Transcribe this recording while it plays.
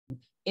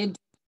It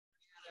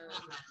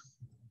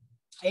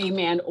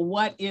amen,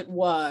 what it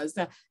was.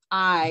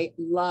 I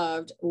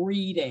loved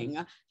reading.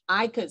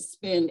 I could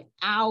spend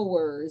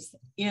hours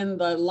in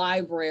the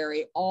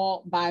library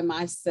all by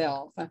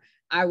myself.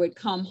 I would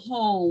come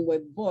home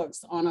with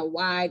books on a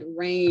wide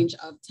range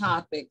of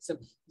topics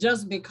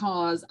just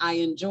because I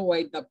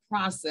enjoyed the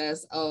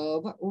process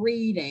of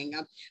reading.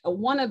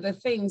 One of the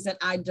things that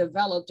I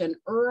developed an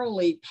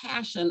early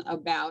passion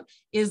about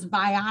is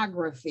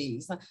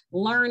biographies,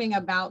 learning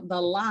about the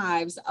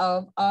lives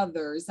of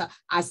others.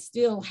 I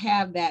still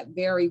have that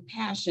very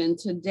passion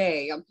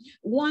today.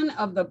 One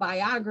of the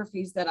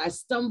biographies that I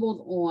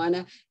stumbled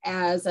on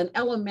as an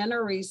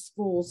elementary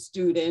school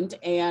student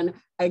and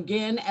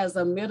again as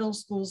a middle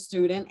school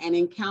student and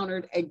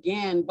encountered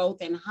again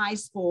both in high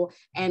school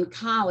and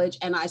college,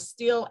 and I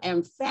still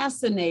am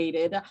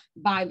fascinated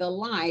by the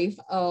life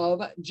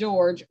of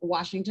George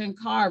Washington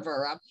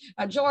Carver.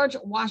 George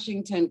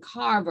Washington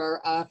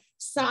Carver, a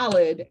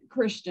solid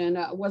Christian,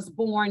 was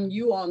born,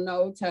 you all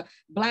know, to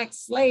Black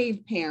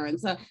slave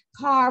parents.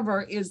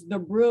 Carver is the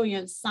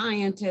brilliant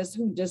scientist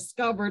who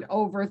discovered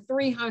over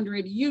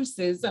 300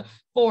 uses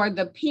for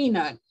the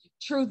peanut.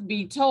 Truth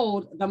be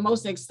told, the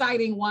most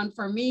exciting one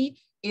for me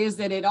is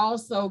that it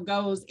also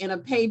goes in a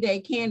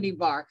payday candy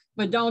bar,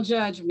 but don't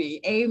judge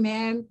me,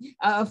 amen.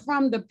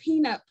 From the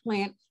peanut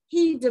plant,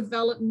 he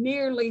developed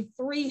nearly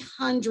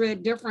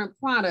 300 different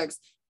products: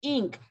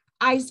 ink,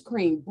 ice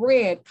cream,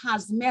 bread,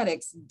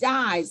 cosmetics,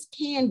 dyes,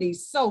 candy,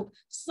 soap,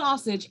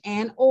 sausage,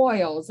 and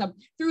oils.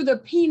 Through the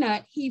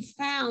peanut, he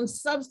found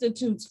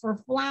substitutes for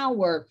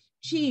flour,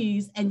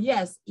 cheese, and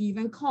yes,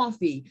 even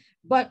coffee.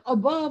 But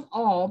above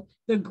all,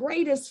 the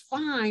greatest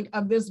find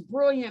of this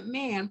brilliant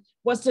man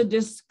was to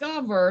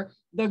discover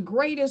the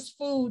greatest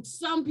food,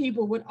 some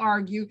people would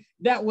argue,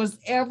 that was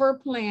ever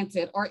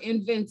planted or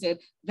invented.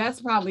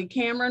 That's probably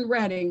Cameron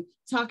Redding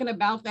talking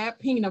about that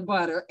peanut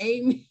butter.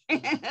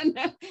 Amen.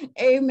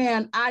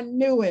 Amen. I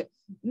knew it.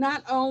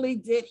 Not only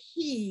did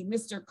he,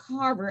 Mr.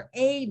 Carver,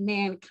 aid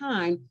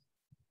mankind,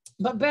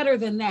 but better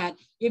than that,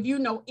 if you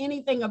know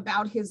anything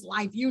about his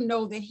life, you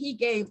know that he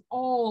gave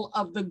all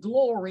of the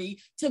glory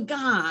to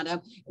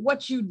God.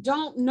 What you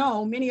don't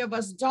know, many of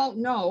us don't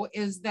know,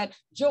 is that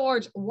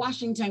George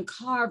Washington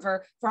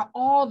Carver, for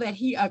all that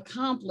he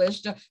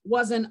accomplished,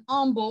 was an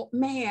humble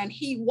man.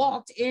 He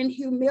walked in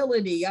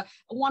humility,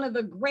 one of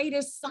the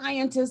greatest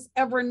scientists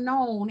ever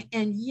known,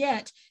 and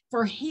yet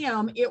for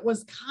him, it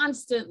was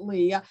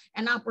constantly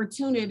an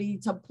opportunity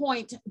to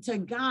point to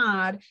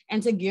God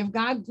and to give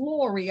God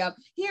glory.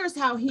 Here's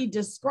how he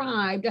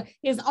described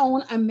his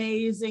own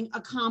amazing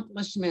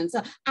accomplishments.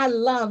 I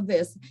love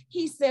this.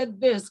 He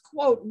said this,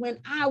 quote, "When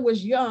I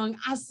was young,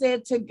 I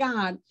said to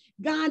God,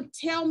 God,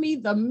 tell me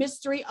the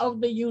mystery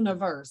of the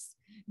universe.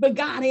 But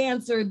God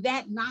answered,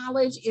 that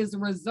knowledge is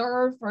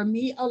reserved for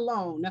me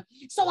alone.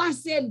 So I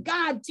said,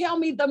 God, tell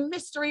me the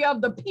mystery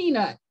of the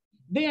peanut.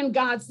 Then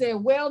God said,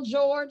 well,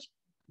 George,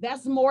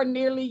 that's more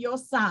nearly your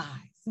size.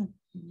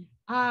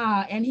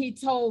 And he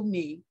told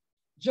me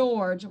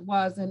George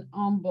was an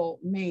humble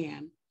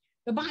man.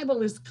 The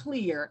Bible is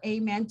clear,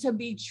 amen. To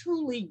be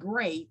truly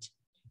great,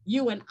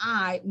 you and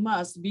I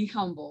must be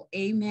humble,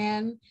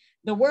 amen.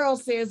 The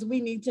world says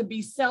we need to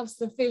be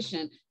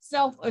self-sufficient,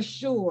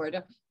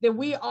 self-assured, that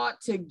we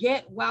ought to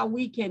get while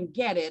we can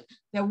get it,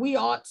 that we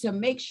ought to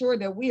make sure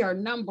that we are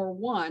number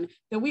one,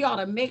 that we ought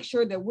to make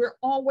sure that we're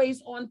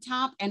always on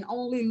top and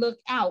only look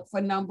out for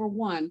number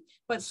one.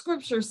 But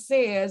scripture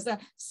says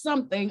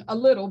something a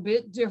little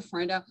bit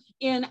different.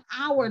 In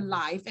our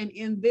life and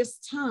in this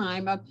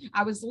time,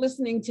 I was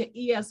listening to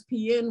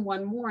ESPN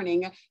one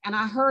morning and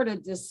I heard a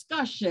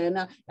discussion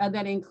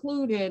that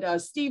included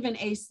Stephen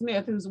A.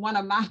 Smith, who's one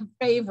of my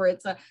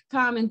favorites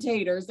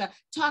commentators,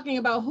 talking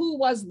about who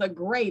was the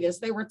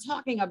greatest. They were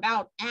talking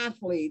about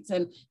athletes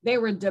and they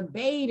were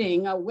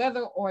debating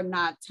whether or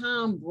not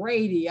Tom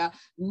Brady,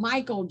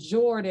 Michael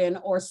Jordan,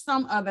 or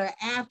some other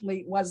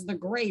athlete was the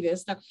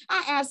greatest.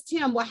 I asked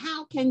him, well,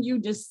 how can you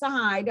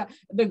decide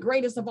the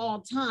greatest of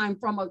all time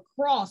from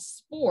across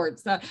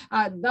sports?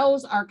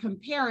 Those are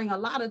comparing a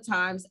lot of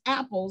times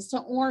apples to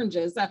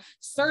oranges.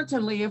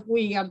 Certainly, if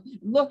we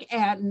look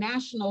at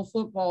national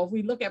football, if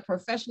we look at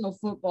professional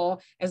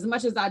football, as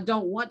much as I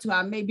don't want to,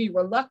 I may be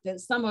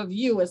reluctant. Some of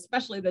you,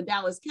 especially the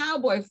Dallas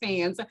Cowboy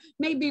fans,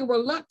 may be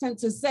reluctant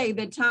to say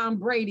that Tom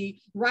Brady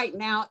right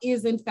now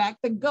is in fact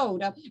the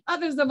GOAT.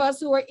 Others of us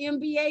who are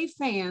NBA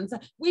fans,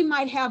 we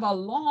might have a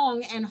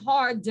long and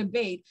hard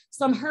debate.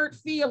 Some hurt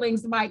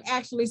feelings might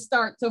actually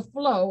start to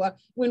flow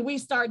when we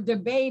start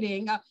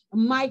debating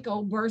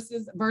Michael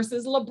versus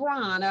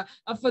LeBron.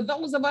 For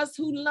those of us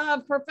who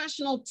love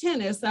professional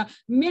tennis,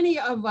 many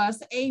of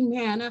us,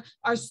 amen,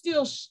 are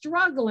still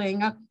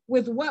struggling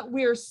with what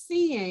we're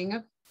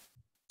seeing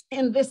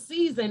in this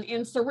season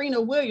in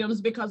Serena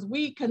Williams because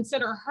we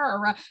consider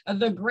her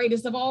the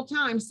greatest of all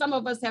time. Some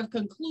of us have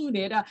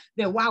concluded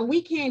that while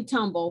we can't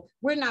tumble,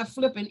 we're not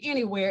flipping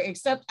anywhere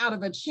except out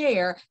of a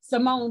chair.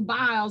 Simone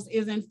Biles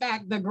is in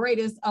fact the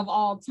greatest of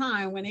all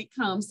time when it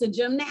comes to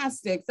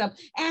gymnastics.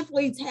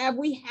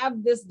 We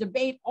have this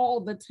debate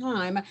all the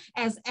time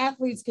as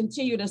athletes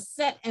continue to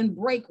set and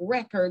break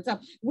records.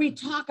 We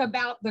talk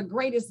about the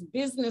greatest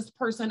business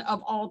person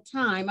of all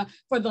time.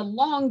 For the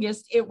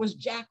longest, it was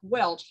Jack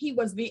Welch. He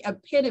was the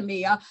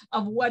epitome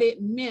of what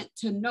it meant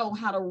to know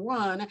how to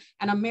run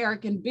an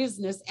American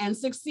business and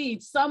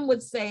succeed. Some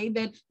would say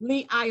that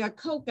Lee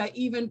Iacocca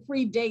even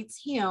predates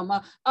him.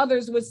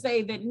 Others would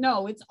say that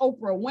no, it's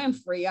Oprah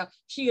Winfrey.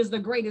 She is the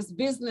greatest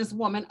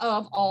businesswoman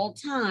of all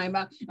time.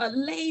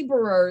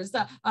 Laborers,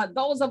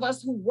 those of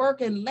us who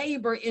work and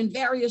labor in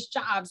various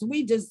jobs,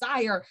 we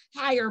desire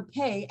higher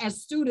pay.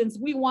 As students,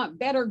 we want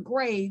better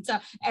grades.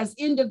 As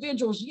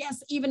individuals,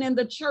 yes, even in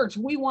the church,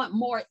 we want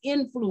more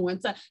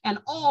influence. And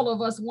all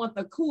of us want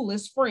the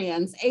coolest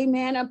friends.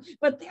 Amen.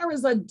 But there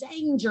is a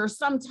danger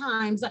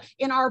sometimes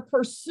in our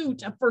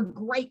pursuit for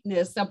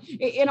greatness,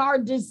 in our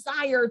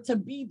desire to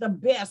be the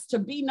best, to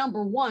be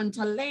number one,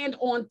 to land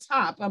on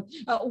top.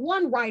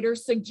 One writer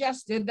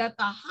suggested that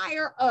the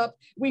higher up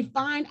we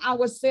find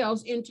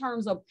ourselves in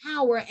terms of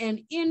power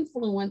and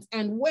influence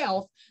and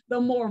wealth, the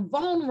more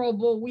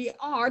vulnerable we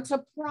are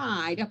to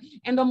pride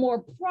and the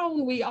more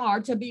prone we are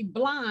to be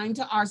blind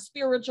to our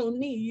spiritual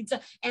needs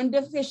and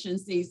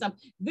deficiencies.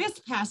 This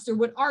pastor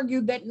would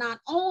argue that not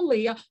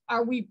only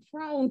are we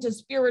prone to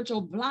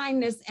spiritual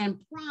blindness and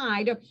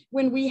pride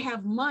when we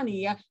have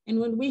money and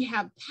when we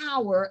have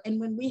power and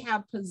when we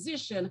have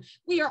position,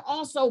 we are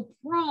also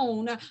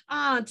prone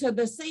to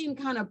the same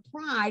kind of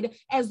pride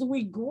as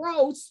we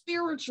grow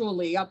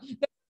spiritually.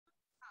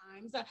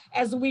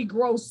 As we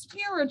grow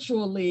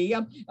spiritually,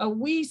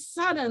 we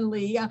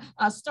suddenly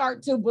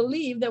start to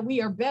believe that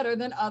we are better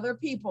than other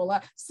people.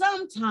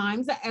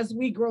 Sometimes as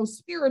we grow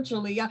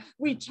spiritually,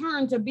 we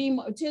tend to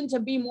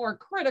be more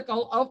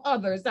critical of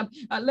others.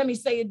 Let me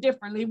say it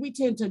differently. We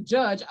tend to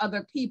judge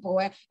other people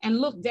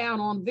and look down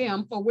on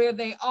them for where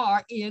they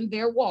are in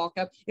their walk.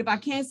 If I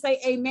can't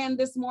say amen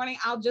this morning,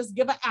 I'll just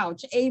give an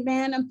ouch.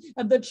 Amen.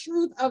 The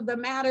truth of the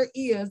matter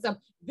is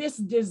this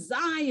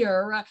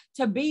desire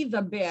to be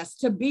the best,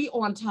 to be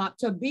on top,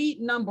 to be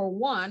number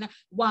one,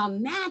 while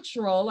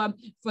natural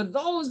for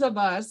those of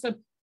us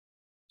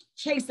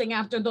chasing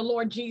after the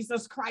Lord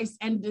Jesus Christ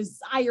and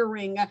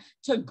desiring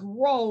to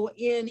grow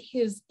in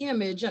his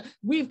image,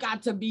 we've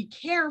got to be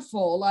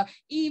careful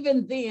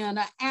even then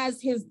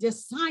as his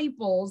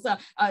disciples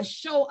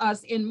show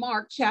us in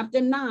Mark chapter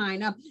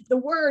 9. The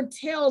word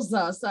tells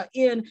us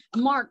in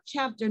Mark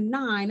chapter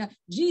 9,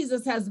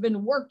 Jesus has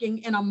been working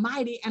in a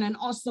mighty and an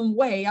awesome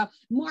way.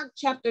 Mark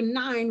chapter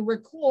 9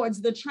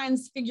 records the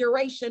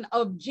transfiguration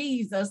of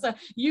Jesus.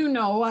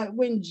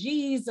 When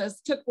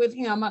Jesus took with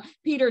him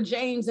Peter,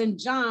 James, and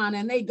John,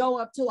 and they go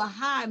up to a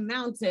high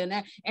mountain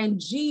and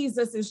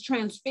Jesus is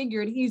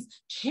transfigured. He's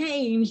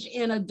changed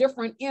in a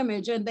different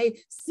image and they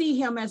see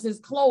him as his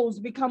clothes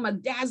become a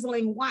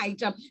dazzling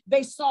white.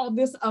 They saw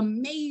this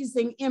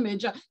amazing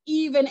image.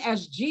 Even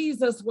as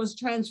Jesus was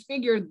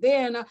transfigured,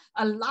 then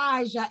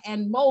Elijah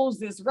and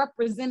Moses,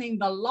 representing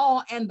the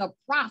law and the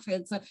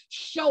prophets,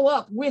 show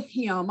up with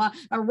him,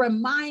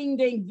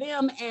 reminding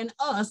them and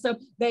us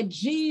that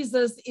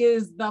Jesus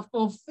is the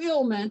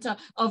fulfillment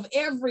of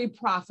every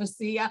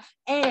prophecy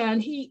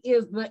and he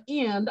is the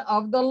end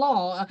of the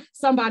law.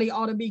 Somebody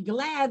ought to be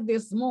glad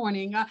this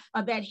morning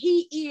that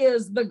he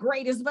is the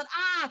greatest, but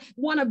I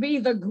want to be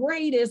the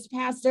greatest,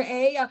 Pastor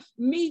A.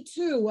 Me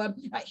too.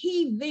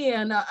 He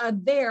then,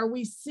 there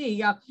we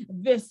see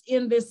this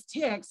in this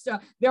text,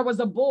 there was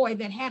a boy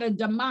that had a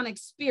demonic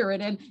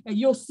spirit, and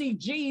you'll see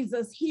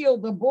Jesus heal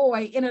the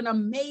boy in an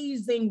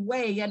amazing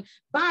way. And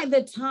by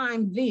the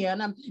time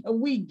then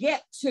we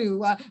get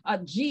to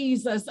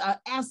Jesus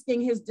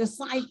asking his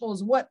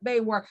disciples what they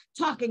were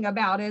talking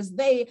about as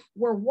they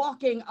were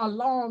walking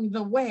along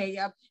the way,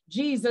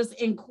 Jesus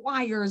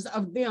inquires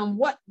of them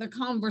what the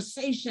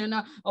conversation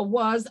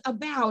was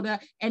about.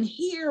 And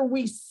here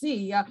we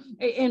see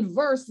in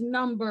verse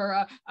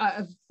number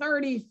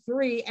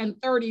 33 and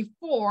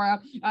 34,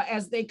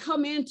 as they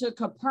come into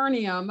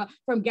Capernaum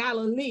from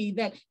Galilee,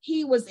 that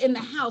he was in the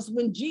house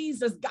when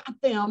Jesus got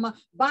them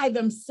by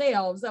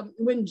themselves.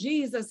 When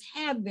Jesus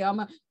had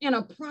them in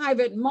a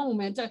private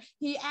moment,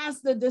 he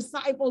asked the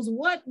disciples,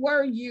 what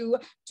were you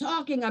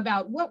talking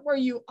about? What were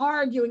you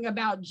arguing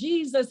about?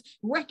 Jesus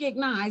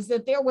recognized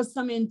that there was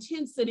some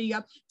intensity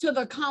to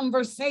the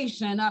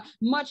conversation,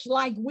 much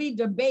like we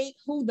debate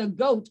who the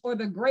GOAT or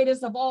the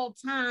greatest of all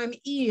time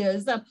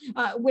is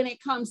when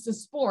it comes to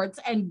sports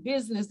and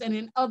business and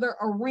in other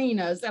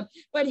arenas.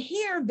 But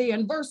here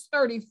then, verse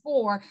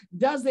 34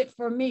 does it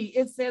for me.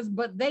 It says,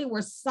 but they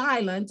were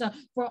silent,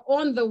 for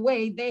on the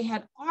way they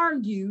had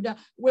argued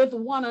with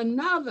one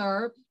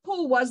another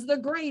who was the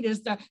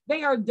greatest.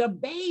 They are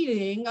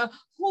debating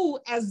who,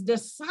 as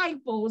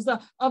disciples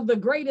of the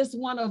greatest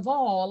one of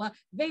all,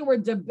 they were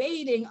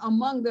debating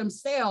among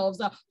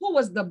themselves who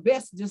was the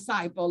best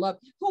disciple,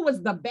 who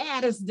was the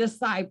baddest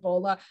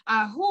disciple,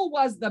 who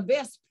was the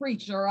best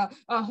preacher,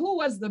 who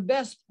was the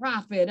best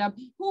prophet,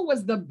 who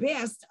was the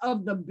best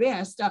of the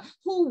best,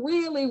 who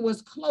really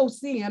was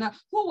close in,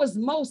 who was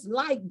most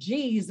like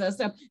Jesus.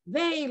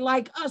 They,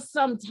 like us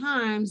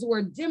sometimes,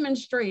 were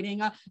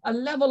demonstrating a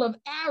level of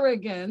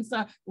arrogance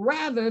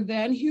rather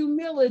than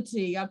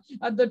humility.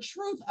 The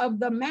truth of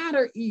the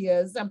matter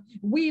is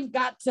we've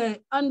got to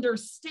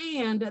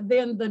understand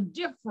then the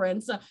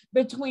difference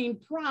between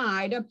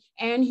pride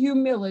and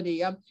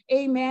humility.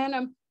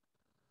 Amen.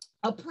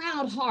 A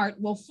proud heart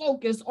will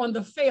focus on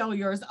the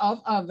failures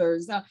of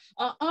others. An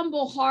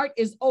humble heart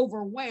is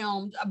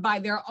overwhelmed by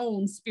their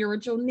own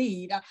spiritual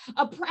need.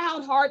 A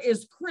proud heart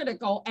is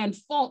critical and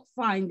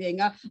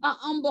fault-finding. A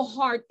humble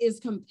heart is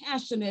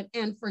compassionate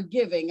and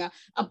forgiving.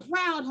 A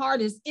proud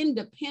heart is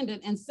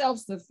independent and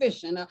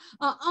self-sufficient. A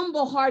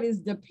humble heart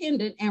is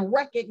dependent and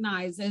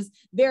recognizes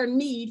their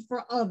need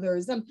for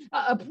others.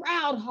 A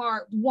proud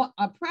heart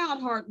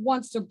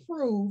wants to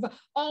prove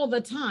all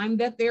the time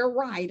that they're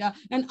right.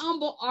 An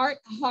humble heart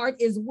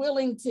is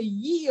willing to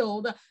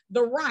yield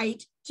the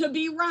right to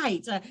be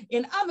right.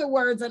 In other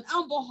words, an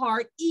humble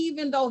heart,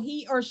 even though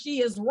he or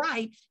she is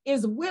right,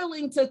 is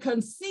willing to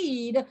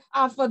concede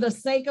for the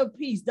sake of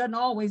peace. Doesn't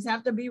always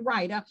have to be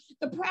right.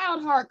 The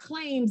proud heart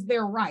claims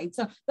their rights.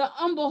 The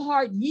humble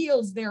heart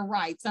yields their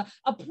rights.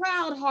 A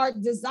proud heart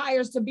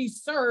desires to be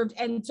served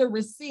and to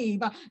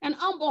receive. An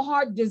humble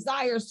heart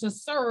desires to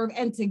serve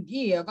and to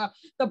give.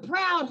 The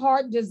proud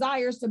heart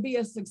desires to be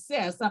a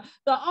success. The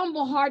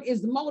humble heart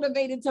is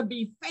motivated to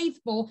be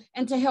faithful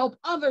and to help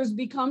others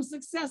become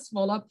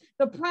successful.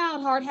 The proud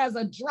heart has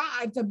a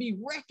drive to be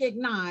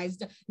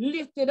recognized,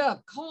 lifted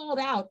up, called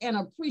out, and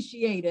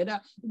appreciated.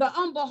 The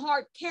humble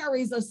heart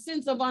carries a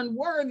sense of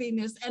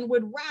unworthiness and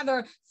would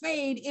rather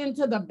fade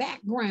into the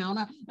background.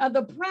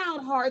 The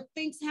proud heart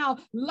thinks how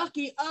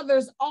lucky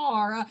others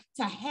are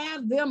to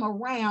have them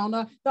around.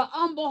 The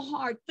humble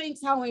heart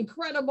thinks how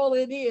incredible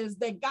it is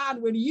that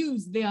God would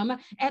use them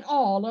at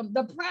all.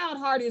 The proud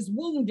heart is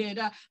wounded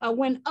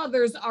when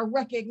others are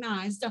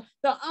recognized.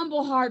 The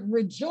humble heart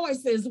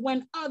rejoices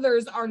when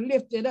others are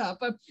lifted up.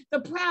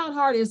 The proud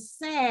heart is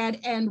sad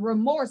and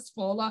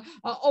remorseful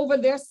over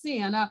their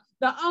sin.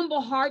 The humble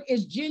heart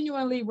is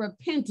genuinely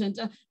repentant,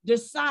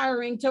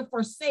 desiring to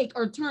forsake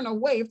or turn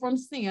away from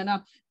sin.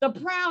 The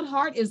proud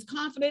heart is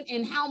confident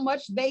in how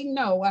much they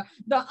know.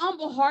 The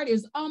humble heart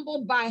is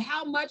humbled by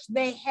how much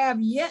they have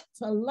yet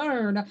to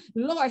learn.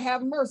 Lord,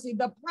 have mercy.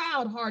 The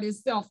proud heart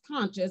is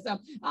self-conscious.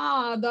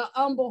 The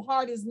humble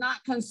heart is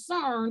not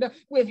concerned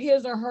with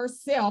his or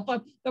herself.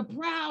 The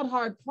proud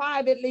heart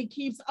privately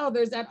keeps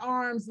others at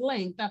arm's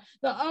length.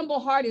 The humble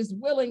heart is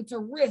willing to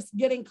risk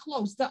getting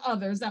close to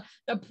others.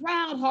 The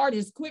proud heart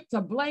is quick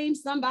to blame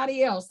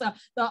somebody else. The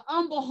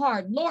humble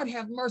heart, Lord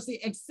have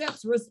mercy,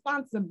 accepts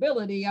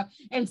responsibility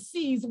and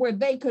sees where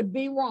they could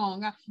be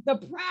wrong. The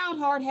proud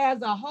heart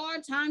has a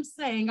hard time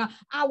saying,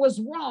 I was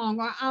wrong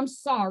or I'm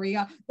sorry.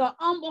 The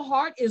humble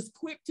heart is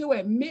quick to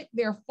admit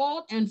their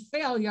fault and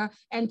failure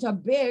and to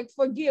beg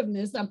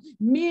forgiveness.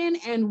 Men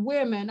and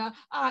women,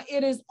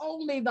 it is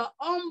only the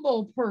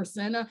humble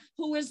person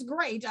who is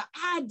great.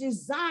 I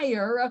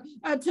desire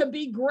to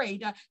be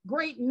great.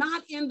 Great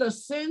not in the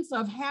sense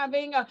of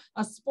having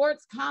a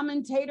sports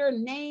commentator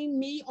name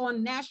me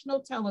on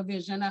national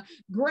television.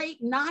 Great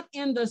not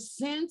in the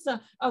sense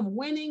of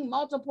winning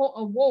multiple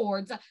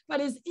awards,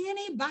 but is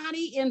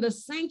anybody in the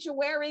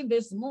sanctuary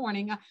this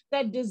morning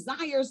that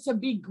desires to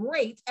be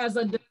great as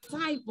a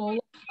disciple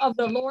of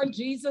the Lord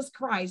Jesus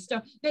Christ,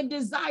 that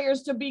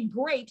desires to be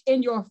great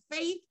in your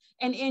faith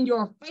and in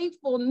your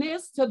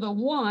faithfulness to the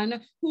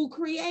one who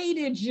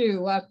created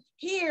you?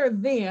 Here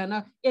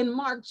then in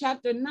Mark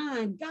chapter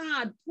 9,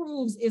 God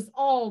proves it's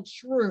all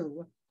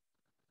true,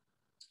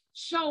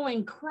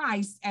 showing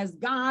Christ as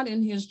God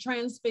in his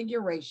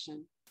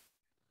transfiguration.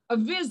 A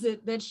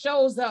visit that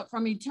shows up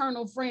from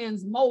eternal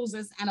friends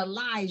Moses and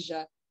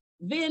Elijah,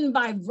 then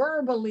by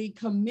verbally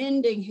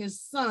commending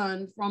his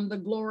son from the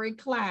glory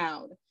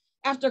cloud.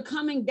 After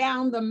coming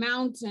down the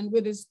mountain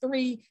with his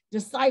 3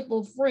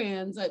 disciple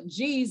friends,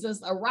 Jesus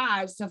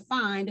arrives to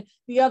find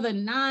the other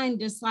 9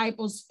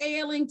 disciples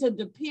failing to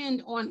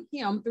depend on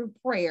him through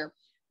prayer,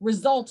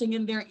 resulting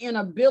in their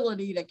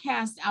inability to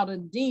cast out a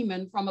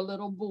demon from a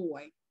little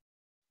boy.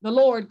 The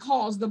Lord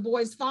calls the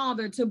boy's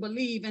father to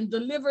believe and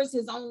delivers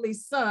his only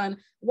son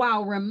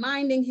while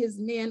reminding his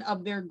men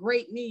of their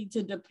great need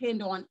to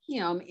depend on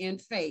him in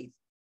faith.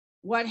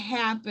 What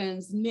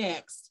happens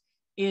next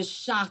is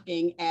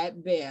shocking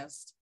at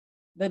best.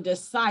 The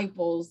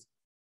disciples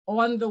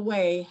on the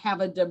way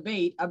have a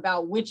debate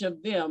about which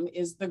of them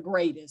is the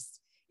greatest.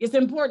 It's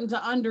important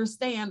to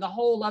understand the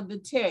whole of the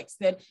text,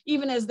 that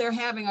even as they're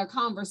having a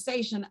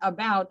conversation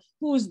about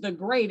who's the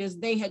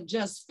greatest, they had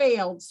just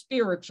failed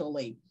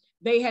spiritually.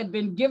 They had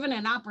been given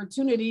an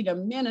opportunity to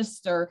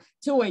minister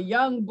to a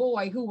young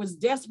boy who was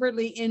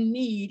desperately in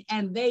need,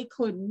 and they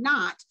could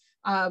not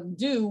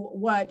do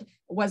what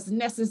was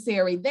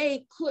necessary.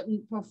 They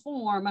couldn't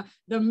perform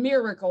the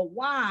miracle.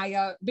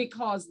 Why?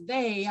 Because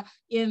they,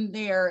 in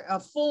their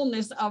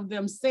fullness of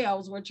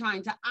themselves, were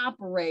trying to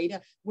operate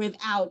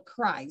without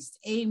Christ.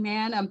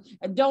 Amen.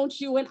 Don't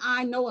you and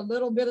I know a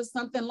little bit of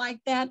something like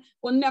that?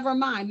 Well, never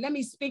mind. Let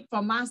me speak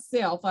for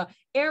myself.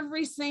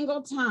 Every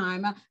single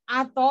time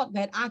I thought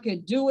that I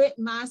could do it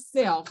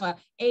myself.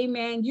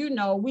 Amen. You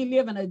know, we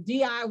live in a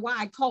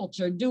DIY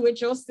culture, do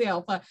it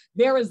yourself.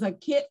 There is a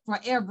kit for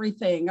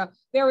everything.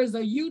 There is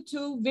a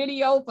YouTube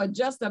video for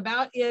just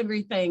about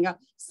everything.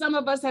 Some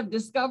of us have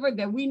discovered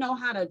that we know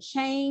how to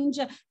change,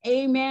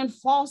 amen,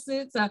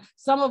 faucets.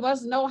 Some of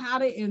us know how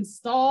to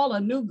install a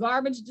new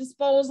garbage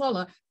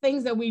disposal,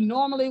 things that we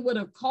normally would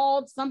have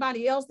called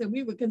somebody else that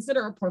we would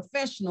consider a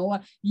professional.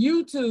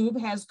 YouTube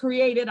has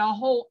created a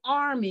whole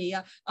army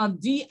of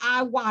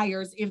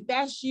DIYers. If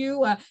that's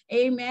you,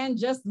 amen,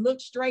 just look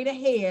straight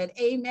ahead,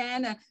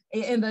 amen,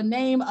 in the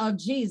name of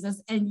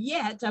Jesus. And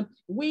yet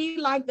we,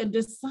 like the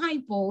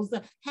disciples,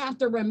 have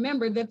to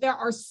remember that there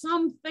are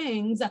some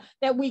things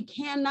that we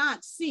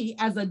cannot see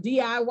as a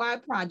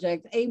DIY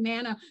project,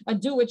 amen, a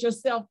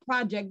do-it-yourself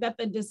project, that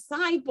the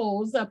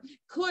disciples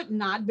could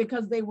not,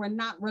 because they were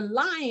not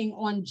relying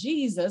on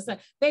Jesus.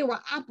 They were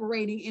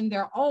operating in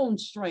their own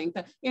strength,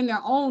 in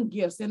their own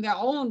gifts, in their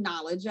own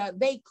knowledge.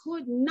 They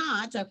could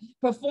not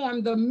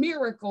perform the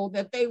miracle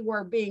that they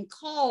were being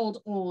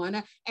called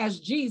on as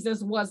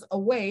Jesus was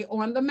away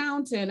on the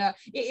mountain.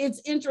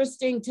 It's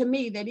interesting to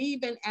me that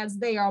even as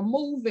they are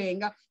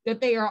moving, that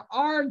they are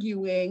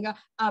arguing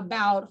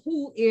about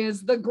who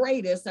is the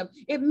greatest.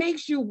 It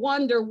makes you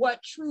wonder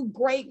what true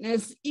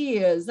greatness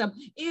is.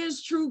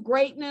 Is true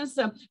greatness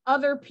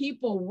other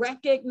people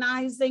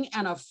recognizing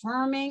and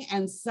affirming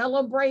and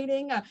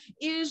celebrating?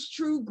 Is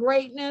true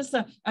greatness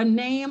a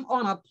name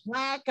on a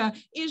plaque?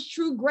 Is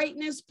true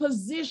greatness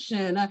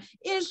position?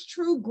 Is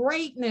true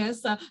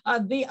greatness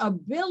the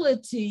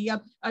ability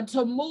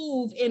to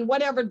move in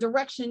whatever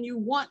direction you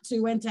want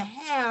to and to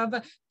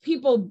have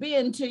people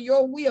bend to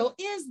your will?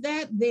 Is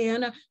that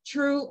then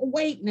true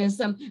greatness?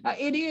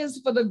 It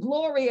is for the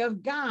glory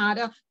of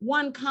God.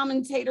 One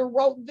commentator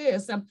wrote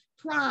this: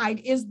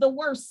 pride is the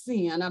worst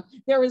sin.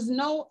 There is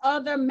no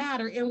other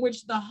matter in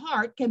which the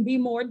heart can be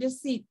more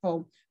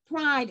deceitful.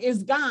 Pride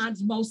is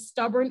God's most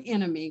stubborn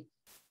enemy.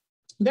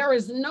 There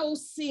is no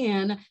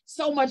sin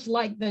so much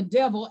like the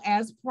devil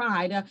as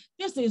pride.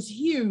 This is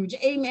huge.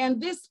 Amen.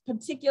 This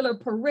particular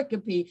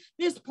pericope,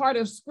 this part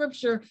of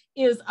scripture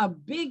is a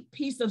big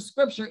piece of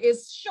scripture.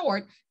 It's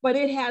short, but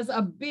it has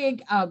a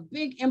big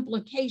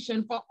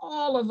implication for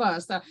all of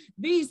us.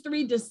 These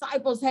three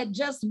disciples had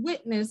just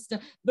witnessed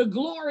the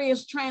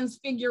glorious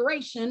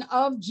transfiguration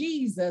of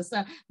Jesus.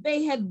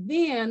 They had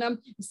then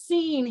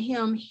seen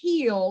him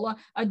heal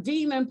a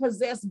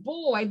demon-possessed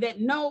boy that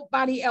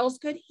nobody else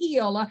could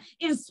heal.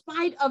 In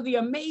spite of the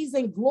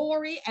amazing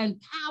glory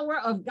and power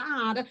of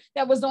God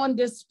that was on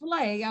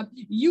display,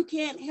 you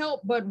can't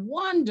help but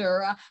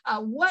wonder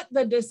what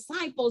the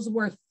disciples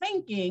were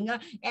thinking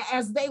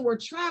as they were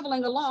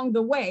traveling along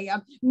the way.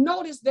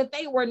 Notice that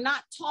they were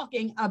not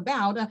talking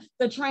about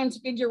the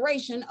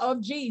transfiguration of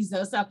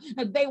Jesus.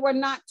 They were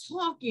not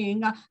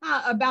talking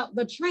about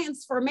the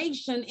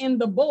transformation in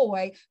the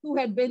boy who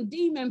had been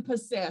demon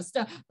possessed,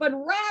 but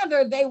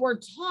rather they were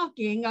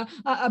talking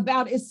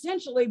about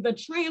essentially the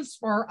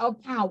transfer of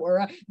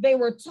power. They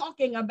were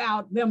talking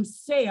about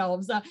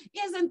themselves.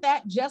 Isn't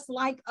that just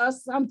like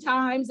us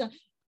sometimes?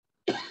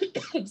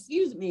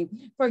 Excuse me,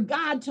 for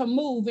God to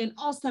move in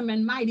awesome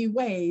and mighty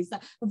ways,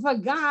 for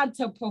God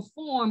to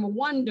perform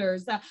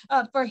wonders,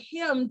 for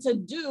him to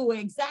do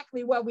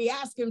exactly what we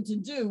ask him to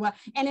do.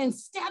 And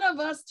instead of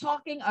us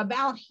talking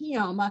about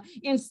him,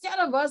 instead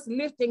of us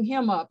lifting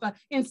him up,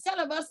 instead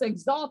of us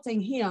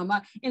exalting him,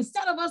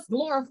 instead of us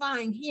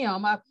glorifying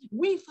him,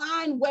 we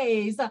find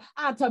ways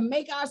to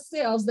make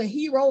ourselves the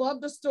hero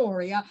of the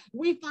story.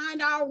 We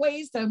find our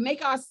ways to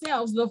make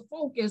ourselves the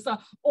focus,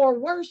 or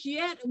worse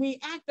yet, we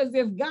act as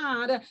if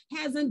God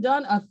hasn't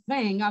done a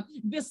thing.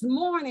 This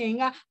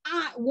morning,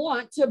 I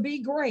want to be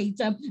great.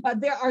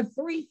 There are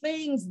three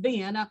things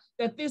then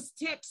that this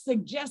text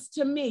suggests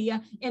to me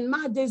in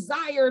my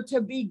desire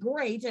to be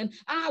great. And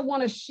I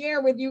want to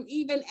share with you,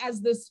 even as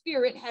the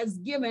Spirit has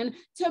given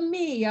to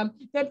me,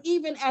 that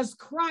even as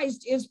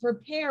Christ is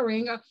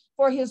preparing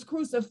for his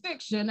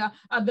crucifixion,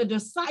 the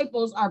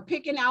disciples are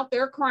picking out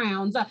their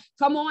crowns.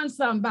 Come on,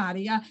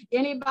 somebody.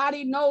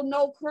 Anybody know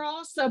no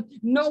cross,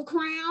 no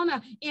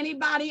crown?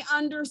 Anybody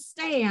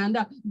understand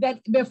that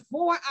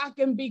before I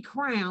can be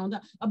crowned,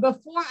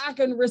 before I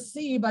can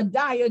receive a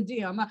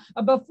diadem,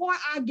 before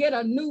I get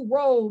a new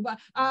robe,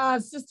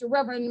 Sister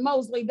Reverend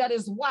Mosley, that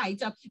is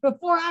white,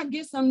 before I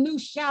get some new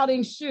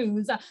shouting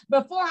shoes,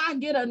 before I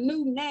get a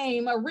new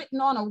name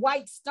written on a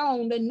white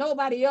stone that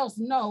nobody else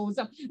knows,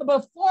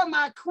 before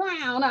my crown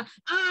crown,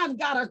 I've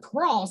got a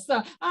cross.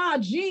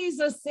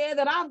 Jesus said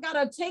that I've got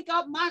to take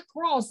up my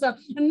cross,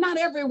 not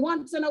every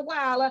once in a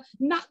while,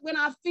 not when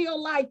I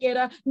feel like it,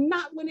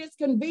 not when it's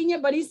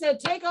convenient, but he said,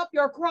 take up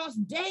your cross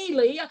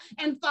daily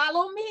and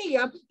follow me.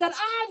 That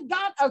I've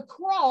got a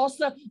cross,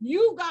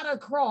 you got a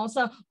cross,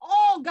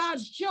 all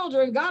God's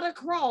children got a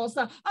cross.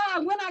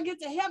 When I get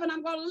to heaven,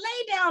 I'm going to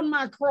lay down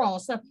my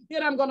cross.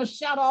 Then I'm going to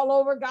shout all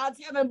over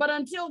God's heaven. But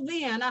until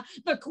then,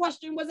 the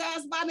question was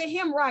asked by the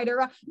hymn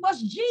writer,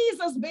 must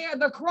Jesus bear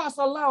the cross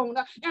alone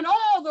and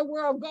all the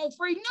world go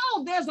free?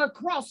 No, there's a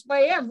cross for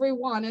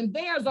everyone, and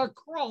there's a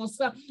cross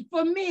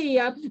for me.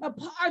 A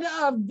part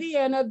of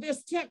then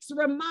this text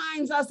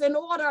reminds us, in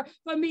order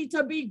for me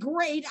to be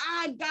great,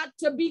 I've got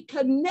to be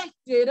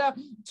connected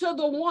to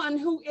the one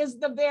who is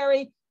the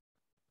very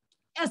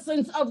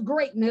essence of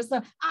greatness.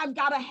 I've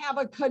got to have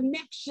a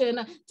connection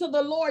to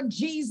the Lord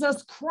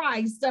Jesus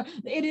Christ.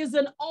 It is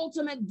an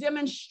ultimate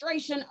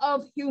demonstration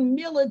of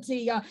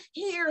humility.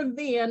 Here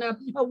then,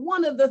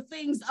 one of the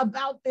things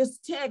about this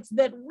text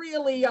that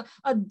really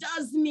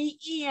does me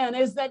in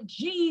is that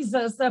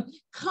Jesus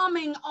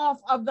coming off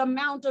of the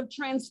Mount of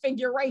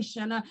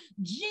Transfiguration,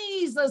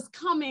 Jesus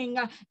coming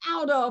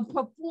out of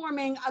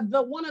performing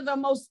one of the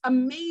most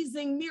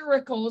amazing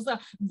miracles.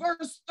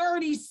 Verse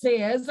 30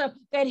 says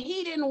that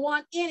he didn't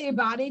want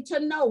anybody to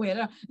know it.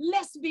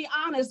 Let's be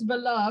honest,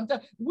 beloved.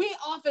 We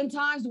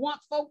oftentimes want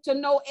folk to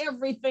know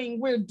everything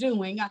we're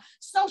doing.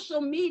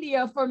 Social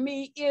media for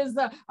me is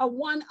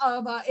one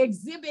of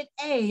exhibit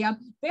A.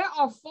 There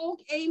are folk,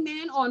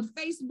 amen, on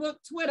Facebook,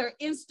 Twitter,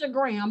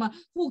 Instagram,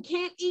 who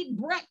can't eat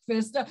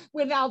breakfast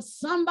without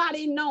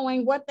somebody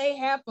knowing what they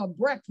have for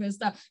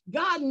breakfast.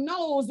 God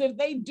knows if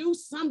they do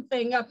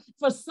something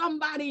for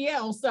somebody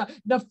else,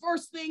 the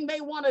first thing they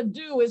want to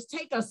do is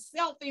take a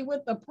selfie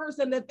with the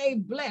person that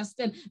they've blessed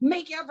and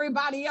make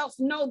everybody else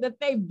know that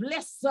they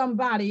blessed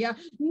somebody.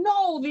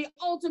 No, the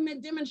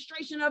ultimate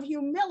demonstration of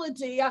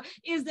humility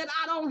is that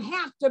I don't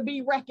have to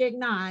be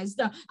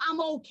recognized. I'm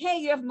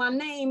okay if my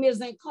name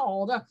isn't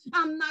called.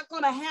 I'm not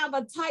going to have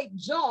a tight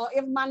jaw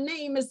if my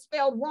name is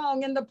spelled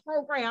wrong in the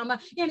program.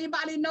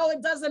 Anybody know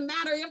it doesn't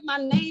matter if my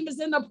name is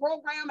in the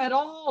program at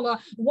all?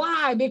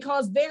 Why?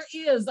 Because there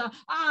is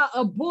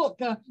a book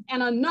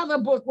and another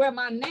book where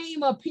my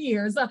name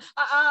appears.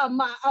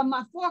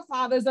 My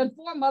forefathers and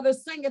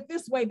foremothers sang it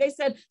this way. They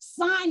said,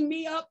 sign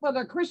me up for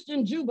the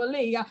Christian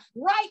Jubilee.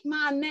 Write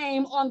my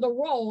name on the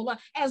roll.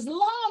 As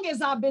long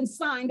as I've been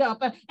signed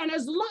up and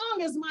as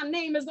long as my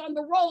name is on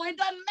the roll, it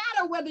doesn't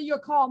matter whether you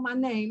call my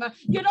name.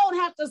 You don't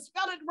have to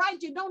spell it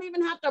right. You don't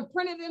even have to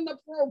print it in the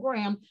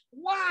program.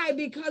 Why?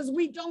 Because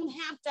we don't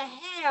have to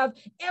have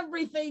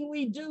everything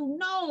we do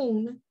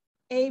known,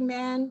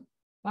 amen,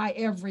 by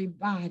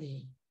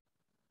everybody.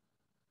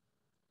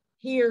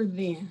 Here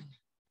then,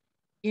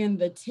 in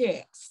the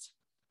text,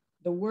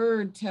 the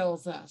word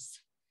tells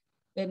us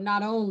that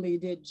not only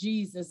did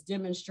Jesus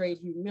demonstrate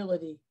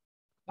humility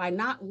by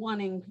not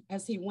wanting,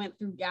 as he went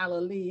through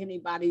Galilee,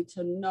 anybody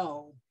to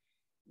know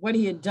what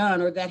he had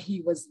done or that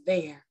he was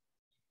there.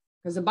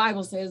 Because the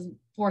Bible says,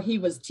 for he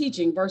was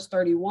teaching, verse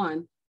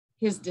 31,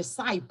 his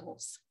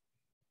disciples.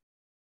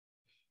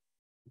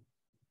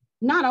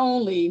 Not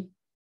only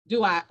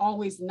do I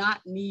always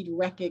not need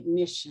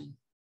recognition,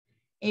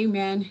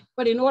 amen,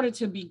 but in order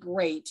to be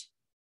great,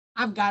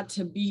 I've got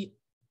to be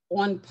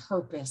on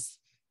purpose.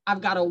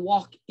 I've got to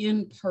walk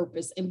in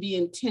purpose and be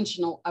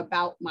intentional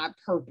about my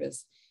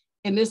purpose.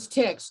 In this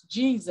text,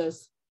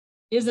 Jesus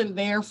isn't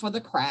there for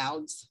the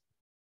crowds.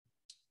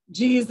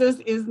 Jesus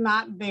is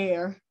not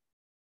there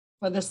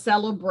for the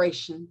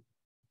celebration.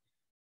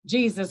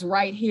 Jesus,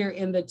 right here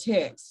in the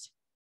text,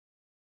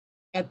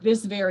 at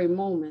this very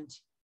moment,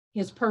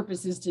 his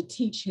purpose is to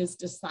teach his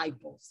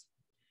disciples.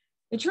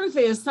 The truth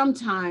is,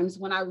 sometimes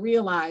when I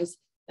realize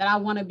that I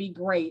want to be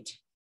great,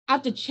 I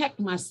have to check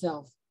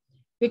myself.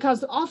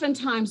 Because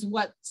oftentimes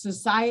what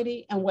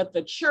society and what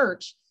the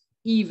church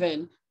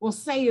even will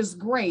say is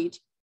great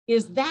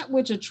is that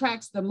which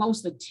attracts the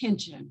most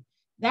attention,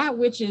 that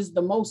which is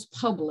the most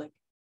public.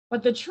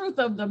 But the truth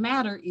of the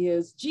matter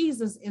is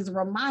Jesus is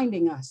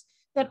reminding us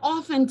that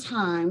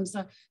oftentimes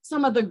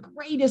some of the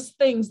greatest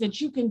things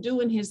that you can do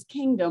in his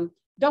kingdom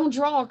don't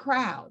draw a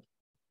crowd.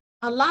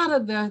 A lot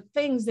of the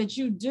things that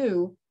you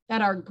do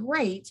that are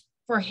great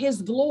for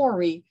his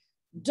glory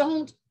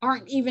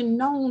aren't even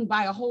known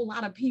by a whole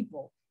lot of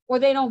people, or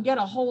they don't get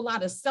a whole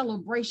lot of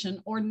celebration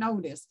or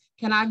notice.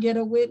 Can I get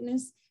a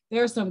witness?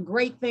 There are some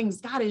great things.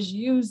 God has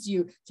used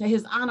you to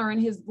his honor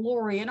and his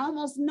glory, and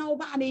almost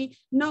nobody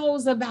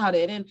knows about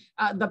it. And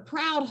the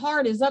proud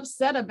heart is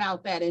upset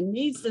about that and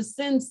needs to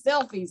send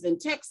selfies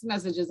and text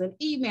messages and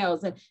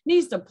emails and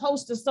needs to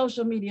post to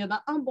social media.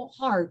 The humble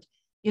heart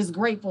is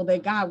grateful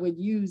that God would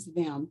use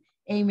them,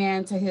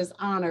 amen, to his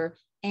honor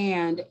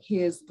and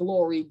his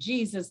glory.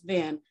 Jesus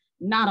then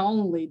not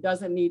only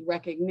doesn't need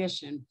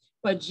recognition,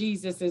 but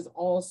Jesus is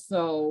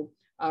also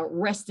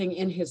resting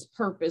in his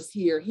purpose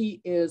here.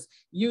 He is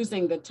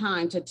using the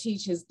time to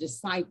teach his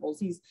disciples.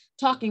 He's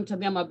talking to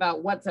them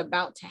about what's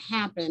about to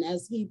happen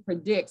as he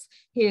predicts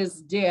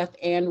his death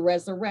and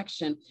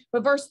resurrection.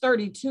 But verse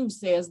 32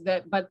 says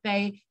that, but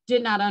they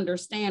did not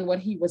understand what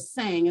he was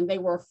saying, and they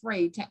were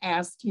afraid to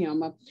ask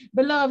him.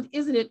 Beloved,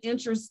 isn't it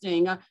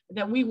interesting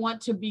that we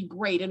want to be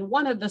great? And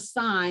one of the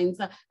signs,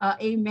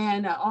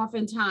 amen,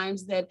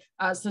 oftentimes that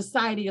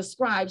society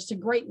ascribes to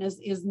greatness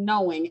is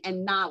knowing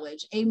and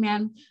knowledge,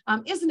 amen.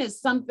 Isn't it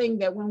something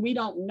that when we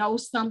don't know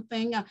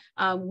something,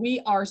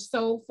 we are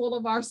so full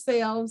of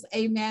ourselves,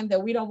 amen,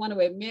 that we don't want to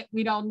admit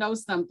we don't know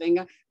something?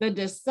 The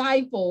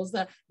disciples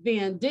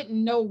then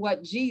didn't know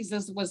what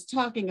Jesus was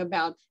talking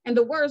about. And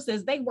the word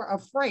says they were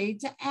afraid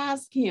to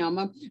ask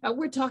him.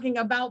 We're talking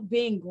about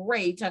being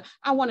great.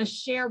 I want to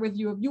share with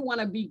you, if you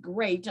want to be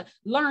great,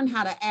 learn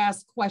how to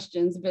ask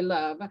questions,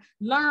 beloved.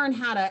 Learn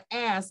how to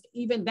ask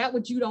even that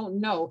what you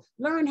don't know.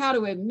 Learn how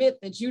to admit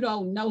that you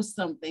don't know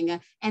something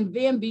and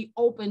then be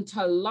open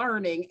to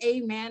learning.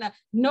 Amen.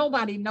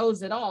 Nobody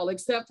knows it all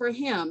except for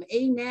him.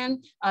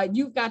 Amen.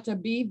 You've got to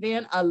be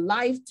then a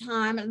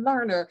lifetime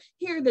learner.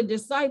 Here the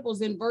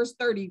disciples in verse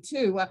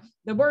 32,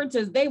 the word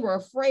says they were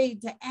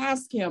afraid to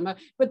ask him.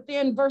 But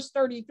then verse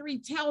 33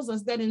 tells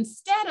us that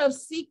instead of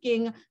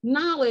seeking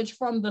knowledge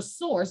from the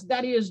source,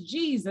 that is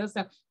Jesus,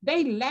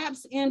 they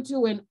lapse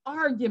into an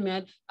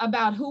argument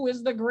about who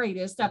is the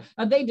greatest.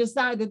 They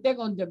decide that they're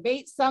going to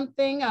debate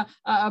something,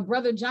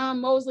 Brother John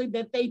Mosley,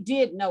 that they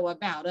did know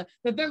about,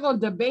 that they're going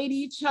to debate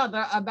each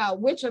other about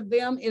which of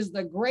them is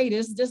the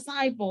greatest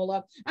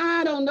disciple.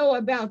 I don't know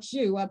about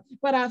you,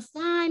 but I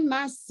find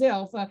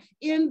myself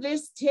in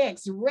this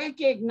text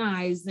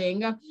recognizing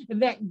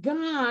that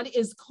God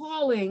is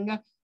calling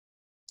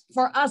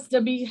for us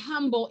to be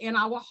humble in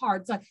our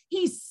hearts.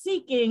 He's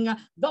seeking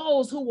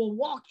those who will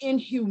walk in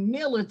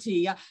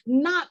humility,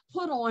 not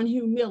put on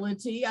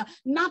humility,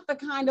 not the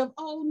kind of,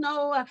 oh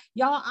no,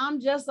 y'all,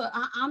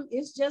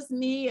 it's just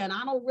me and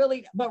I don't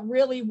really, but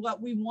really what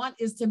we want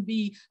is to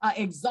be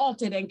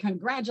exalted and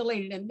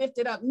congratulated and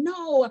lifted up.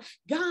 No,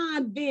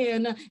 God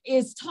then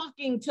is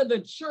talking to the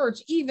church,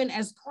 even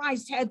as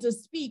Christ had to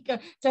speak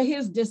to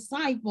his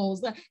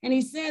disciples. And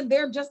he said,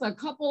 there are just a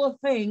couple of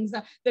things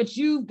that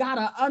you've got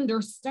to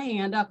understand.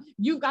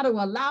 You've got to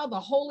allow the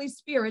Holy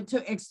Spirit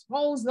to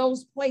expose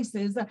those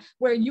places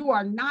where you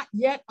are not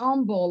yet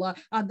humble.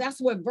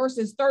 That's what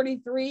verses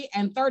 33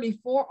 and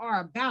 34 are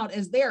about.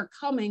 As they're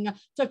coming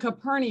to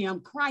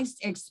Capernaum, Christ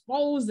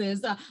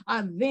exposes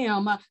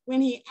them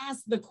when he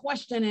asks the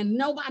question, and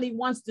nobody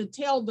wants to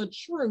tell the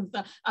truth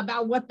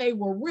about what they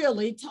were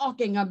really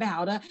talking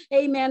about.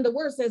 Amen. The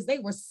word says they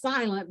were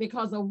silent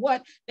because of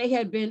what they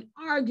had been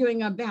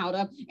arguing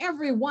about.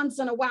 Every once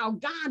in a while,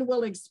 God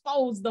will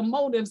expose the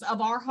motives of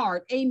our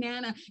heart.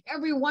 Amen.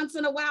 Every once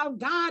in a while,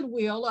 God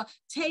will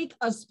take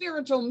a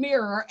spiritual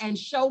mirror and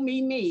show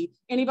me.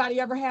 Anybody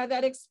ever had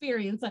that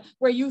experience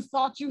where you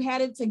thought you had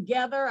it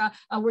together,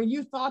 where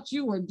you thought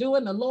you were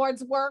doing the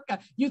Lord's work,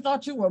 you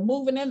thought you were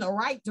moving in the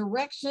right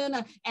direction,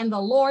 and the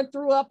Lord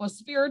threw up a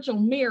spiritual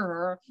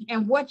mirror,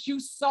 and what you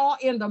saw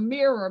in the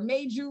mirror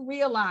made you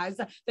realize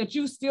that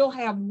you still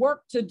have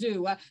work to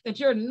do, that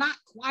you're not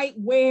quite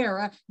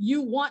where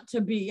you want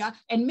to be,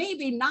 and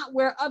maybe not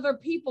where other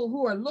people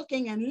who are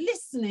looking and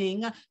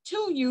listening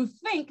to you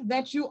think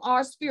that you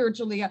are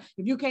spiritually. If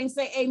you can't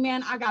say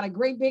amen, I got a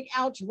great big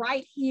ouch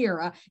right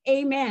here.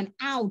 Amen.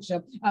 Ouch.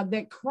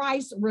 That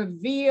Christ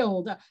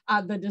revealed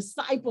the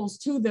disciples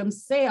to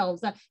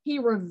themselves. He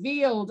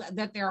revealed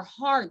that their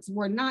hearts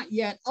were not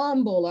yet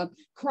humble.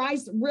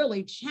 Christ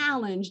really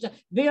challenged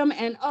them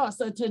and us.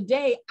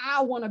 Today,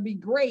 I want to be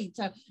great.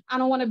 I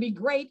don't want to be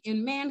great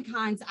in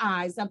mankind's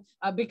eyes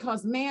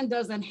because man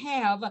doesn't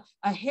have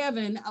a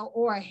heaven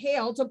or a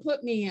hell to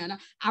put me in.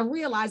 I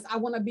realize I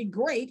want to be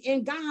great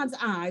in God's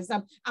eyes.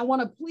 I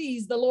want to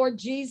please the Lord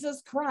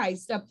Jesus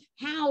Christ.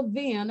 How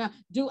then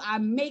do I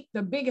make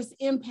the biggest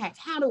impact?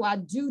 How do I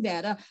do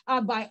that?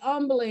 By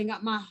humbling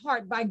my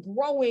heart, by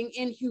growing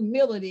in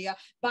humility,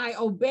 by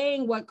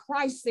obeying what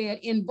Christ said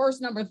in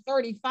verse number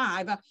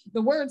 35.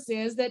 The word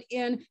says that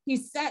he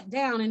sat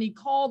down and he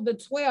called the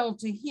 12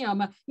 to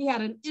him. He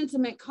had an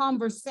intimate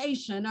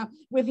conversation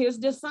with his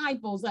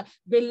disciples.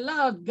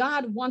 Beloved,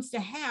 God wants to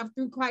have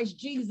through Christ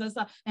Jesus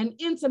an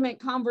intimate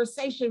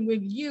conversation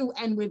with you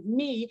and with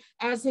me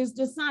as his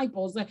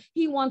disciples.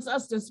 He wants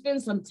us to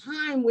spend some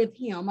time with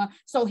him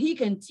so he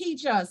can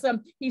teach us.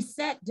 He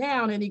sat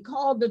down and he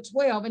called the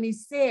 12 and he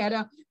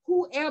said,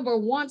 whoever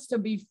wants to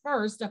be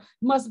first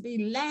must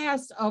be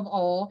last of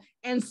all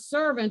and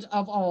servant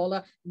of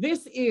all.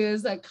 This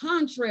is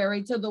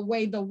contrary to the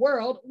way the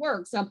world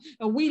works.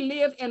 We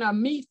live in a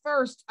me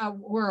first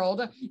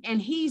world,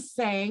 and he's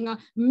saying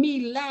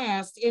me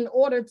last. In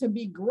order to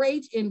be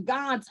great in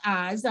God's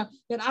eyes, that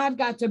I've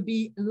got to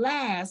be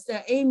last.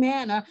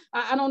 Amen.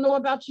 I don't know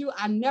about you.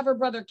 I never,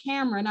 Brother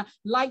Cameron,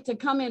 like to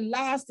come in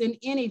last in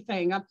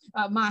anything.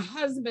 My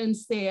husband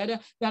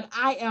said that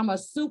I am a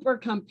super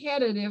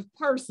competitive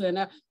person.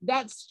 person.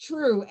 That's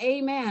true.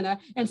 Amen.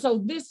 And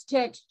so this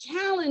text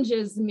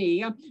challenges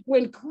me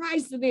when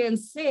Christ then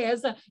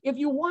says, if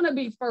you want to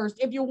be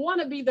first, if you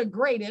want to be the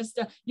greatest,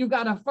 you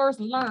got to first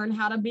learn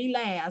how to be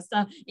last.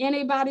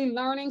 Anybody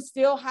learning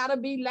still how to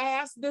be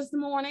last this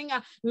morning?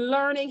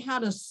 Learning how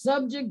to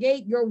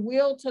subjugate your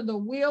will to the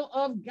will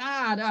of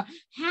God.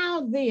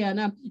 How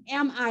then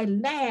am I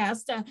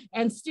last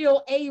and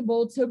still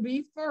able to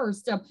be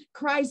first?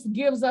 Christ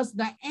gives us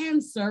the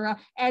answer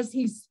as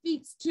he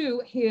speaks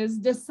to his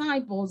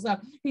disciples.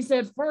 He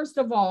said, first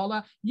of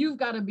all, you've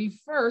got to be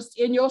first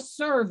in your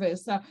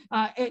service.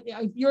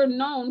 If you're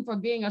known for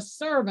being a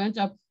servant,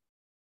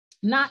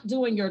 not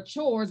doing your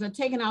chores or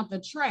taking out the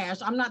trash.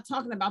 I'm not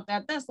talking about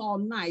that. That's all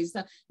nice.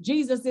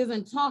 Jesus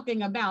isn't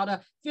talking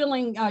about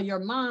filling your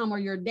mom or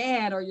your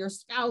dad or your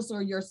spouse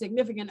or your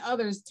significant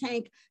other's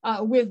tank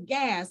with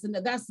gas. And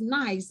that's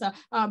nice.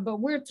 But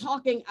we're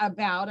talking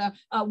about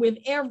with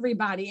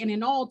everybody and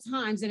in all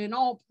times and in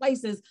all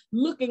places,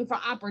 looking for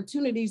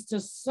opportunities to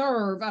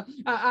serve.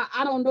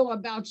 I don't know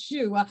about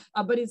you,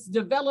 but it's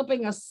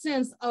developing a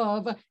sense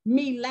of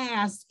me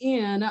last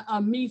in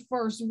a me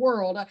first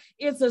world.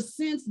 It's a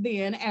sense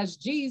then, as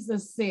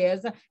Jesus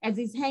says, as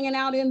he's hanging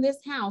out in this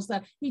house,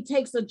 he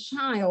takes a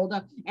child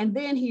and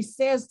then he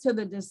says to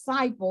the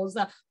disciples,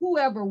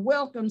 whoever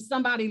welcomes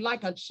somebody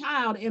like a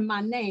child in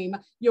my name,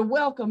 you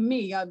welcome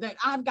me. That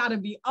I've got to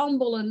be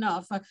humble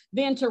enough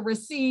then to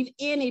receive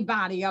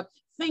anybody.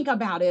 Think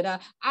about it.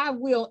 I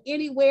will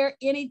anywhere,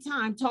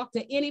 anytime talk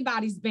to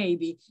anybody's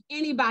baby,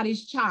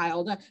 anybody's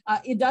child.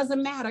 It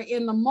doesn't matter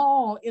in the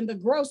mall, in the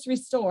grocery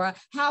store,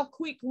 how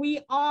quick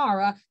we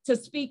are to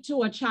speak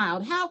to a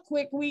child, how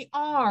quick we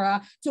are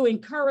to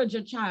encourage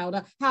a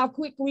child, how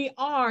quick we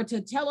are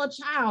to tell a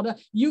child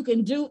you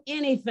can do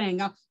anything.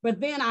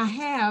 But then I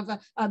have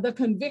the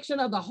conviction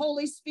of the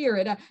Holy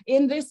Spirit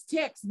in this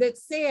text that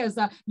says,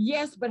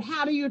 yes, but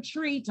how do you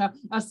treat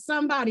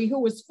somebody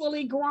who is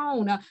fully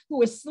grown,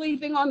 who is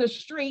sleeping on the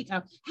street?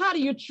 How do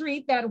you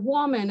treat that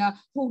woman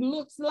who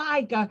looks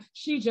like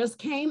she just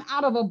came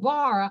out of a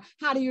bar?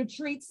 How do you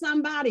treat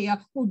somebody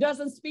who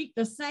doesn't speak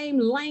the same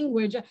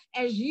language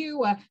as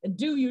you?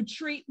 Do you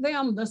treat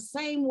them the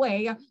same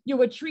way you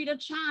would treat a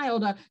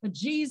child?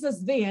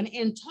 Jesus then,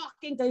 in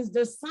talking to his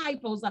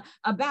disciples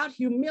about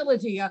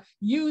humility,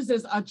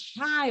 uses a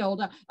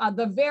child,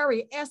 the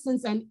very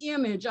essence and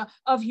image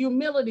of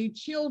humility.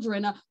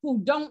 Children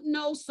who don't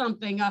know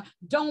something,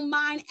 don't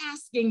mind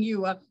asking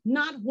you,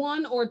 not one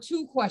or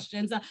two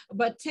questions,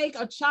 but take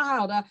a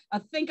child.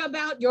 Think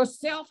about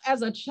yourself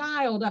as a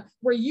child.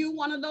 Were you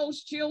one of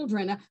those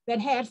children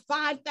that had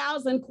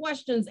 5,000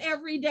 questions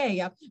every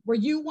day? Were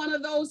you one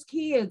of those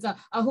kids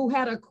who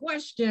had a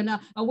question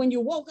when you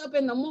woke up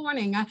in the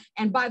morning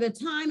and by the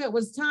time it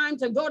was time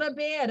to go to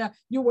bed,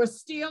 you were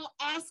still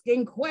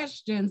asking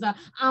questions?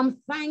 I'm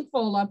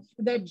thankful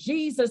that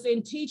Jesus,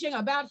 in teaching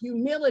about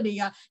humility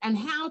and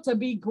how to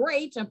be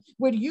great,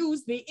 would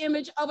use the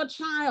image of a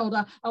child,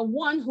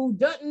 one who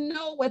doesn't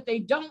know what they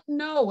don't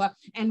know,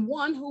 and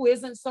one who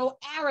isn't so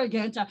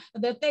arrogant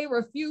that they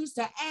refuse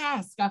to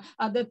ask,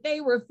 that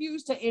they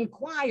refuse to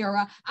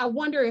inquire. I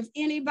wonder if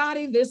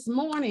anybody this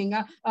morning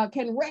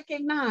can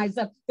recognize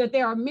that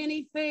there are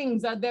many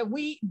things that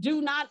we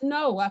do not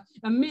know,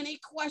 many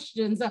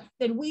questions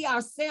that we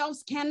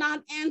ourselves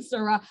cannot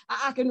answer.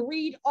 I can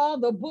read all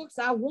the books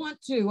I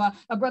want to,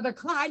 Brother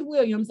Clyde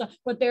Williams,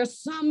 but there's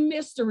some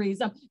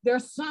mysteries,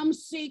 there's some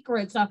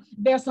secrets,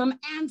 there's some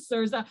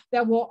answers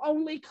that will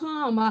only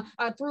come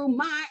through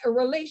my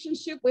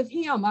relationship with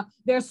him.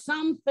 There's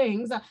some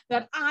things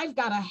that I've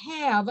got to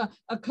have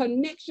a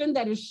connection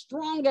that is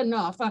strong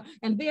enough,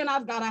 and then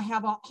I've got to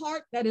have a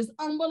heart that is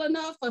humble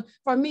enough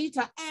for me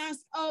to ask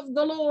of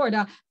the Lord.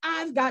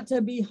 I've got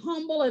to be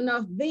humble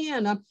enough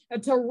then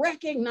to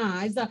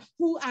recognize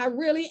who I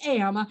really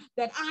am,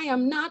 that I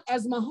am not,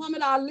 as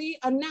Muhammad Ali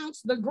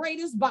announced, the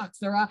greatest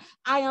boxer.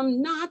 I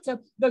am not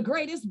the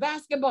greatest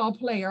basketball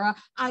player.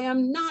 I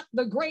am not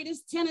the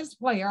greatest tennis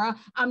player.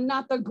 I'm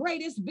not the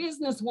greatest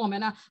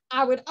businesswoman.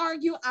 I would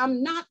argue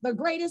I'm not the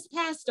greatest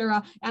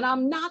pastor, and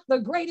I'm not the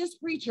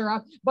greatest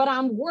preacher, but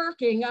I'm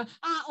working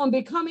on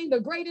becoming the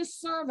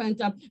greatest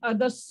servant,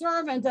 the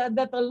servant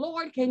that the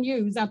Lord can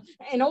use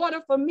in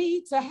order for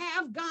me to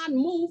have God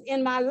move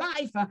in my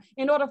life,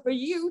 in order for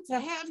you to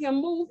have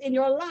him move in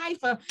your life.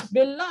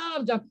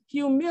 Beloved,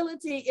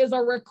 humility is a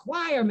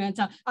requirement.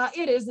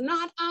 It is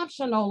not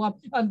optional.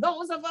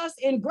 Those of us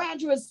in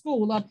graduate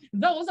school,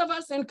 those of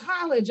us in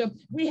college,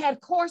 we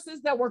had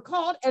courses that were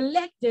called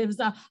electives.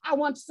 I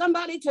want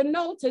somebody to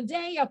know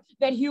today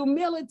that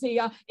humility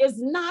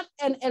is not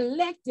an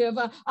elective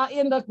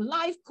in the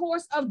life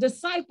course of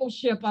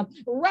discipleship.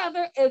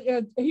 Rather,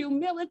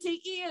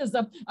 humility is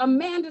a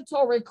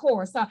mandatory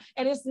course,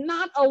 and it's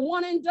not a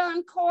one and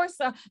done course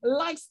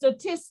like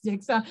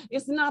statistics.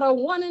 It's not a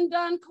one and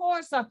done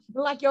course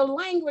like your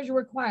language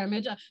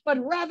requirement, but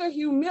rather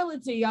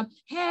humility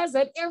has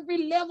at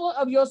every level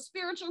of your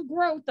spiritual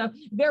growth.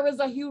 There is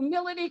a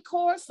humility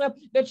course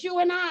that you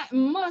and I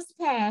must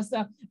pass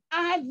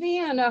I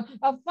then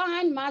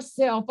find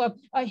myself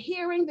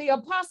hearing the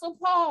Apostle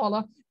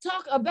Paul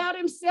talk about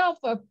himself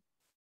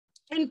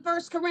in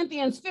 1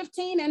 Corinthians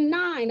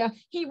 15:9,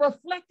 he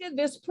reflected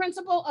this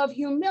principle of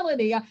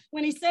humility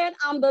when he said,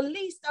 I'm the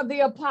least of the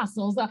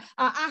apostles.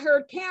 I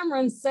heard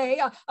Cameron say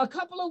a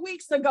couple of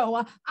weeks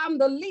ago, I'm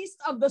the least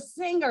of the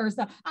singers,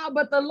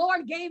 but the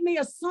Lord gave me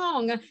a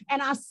song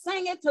and I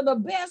sang it to the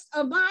best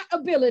of my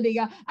ability.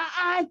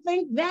 I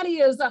think that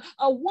is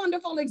a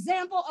wonderful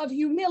example of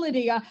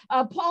humility.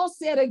 Paul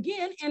said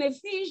again in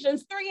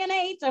Ephesians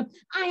 3:8,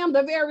 I am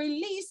the very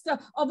least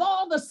of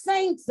all the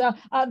saints.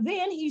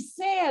 Then he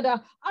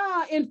said,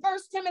 in 1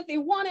 Timothy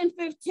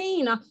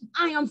 1:15,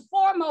 I am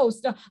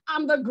foremost.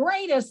 I'm the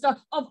greatest of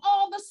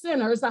all the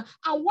sinners. I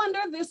wonder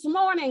this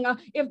morning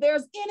if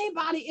there's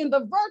anybody in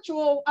the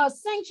virtual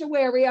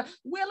sanctuary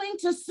willing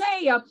to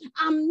say,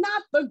 I'm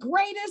not the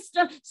greatest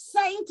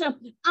saint.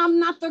 I'm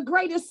not the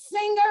greatest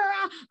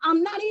singer.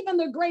 I'm not even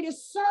the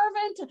greatest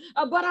servant,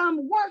 but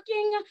I'm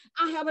working.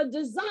 I have a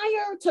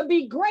desire to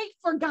be great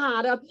for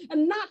God,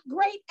 and not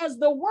great as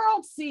the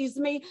world sees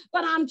me,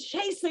 but I'm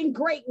chasing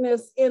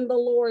greatness in the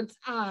Lord's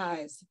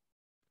eyes.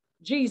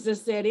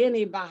 Jesus said,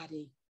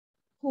 anybody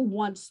who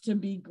wants to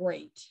be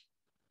great,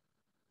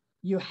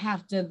 you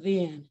have to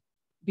then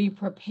be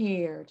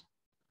prepared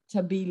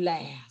to be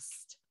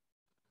last.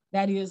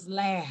 That is,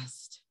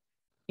 last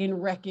in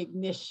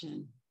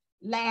recognition,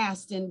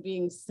 last in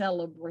being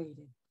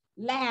celebrated,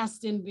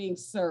 last in being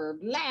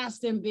served,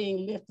 last in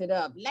being lifted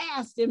up,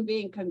 last in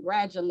being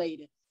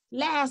congratulated,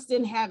 last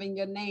in having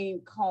your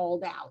name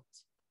called out.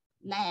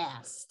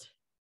 Last.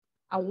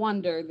 I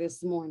wonder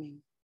this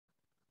morning,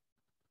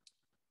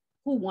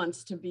 who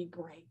wants to be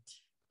great?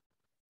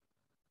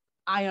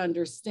 I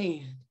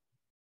understand.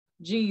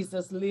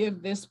 Jesus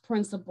lived this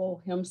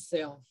principle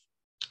himself.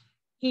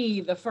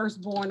 He, the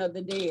firstborn of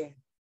the dead.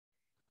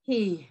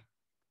 He,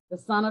 the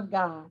Son of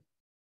God.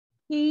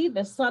 He,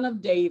 the Son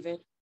of David.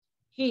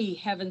 He,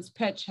 heaven's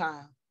pet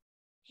child.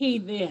 He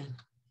then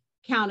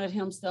counted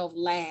himself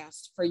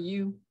last for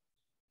you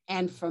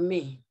and for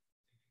me.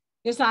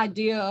 This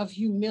idea of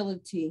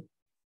humility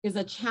is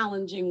a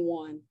challenging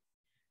one,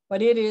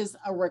 but it is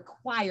a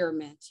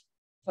requirement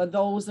for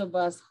those of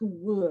us who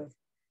would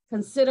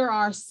consider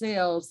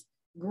ourselves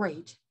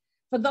great,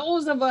 for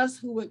those of us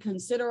who would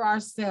consider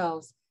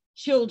ourselves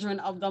children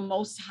of the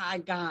Most High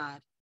God.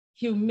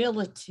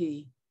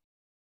 Humility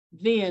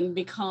then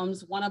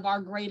becomes one of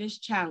our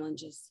greatest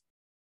challenges.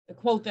 The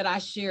quote that I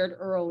shared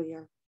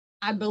earlier,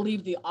 I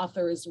believe the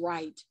author is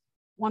right.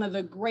 One of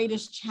the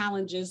greatest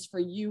challenges for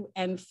you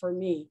and for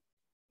me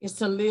is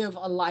to live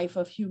a life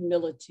of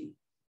humility,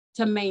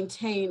 to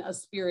maintain a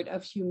spirit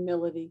of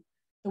humility.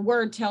 The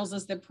word tells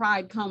us that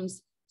pride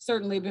comes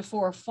certainly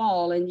before a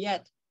fall, and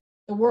yet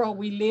the world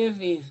we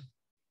live in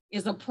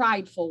is a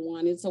prideful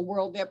one. It's a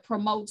world that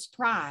promotes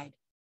pride,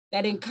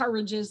 that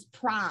encourages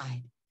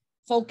pride,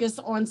 focus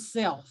on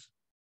self.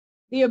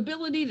 The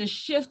ability to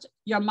shift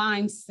your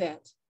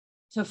mindset,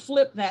 to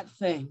flip that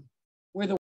thing, where the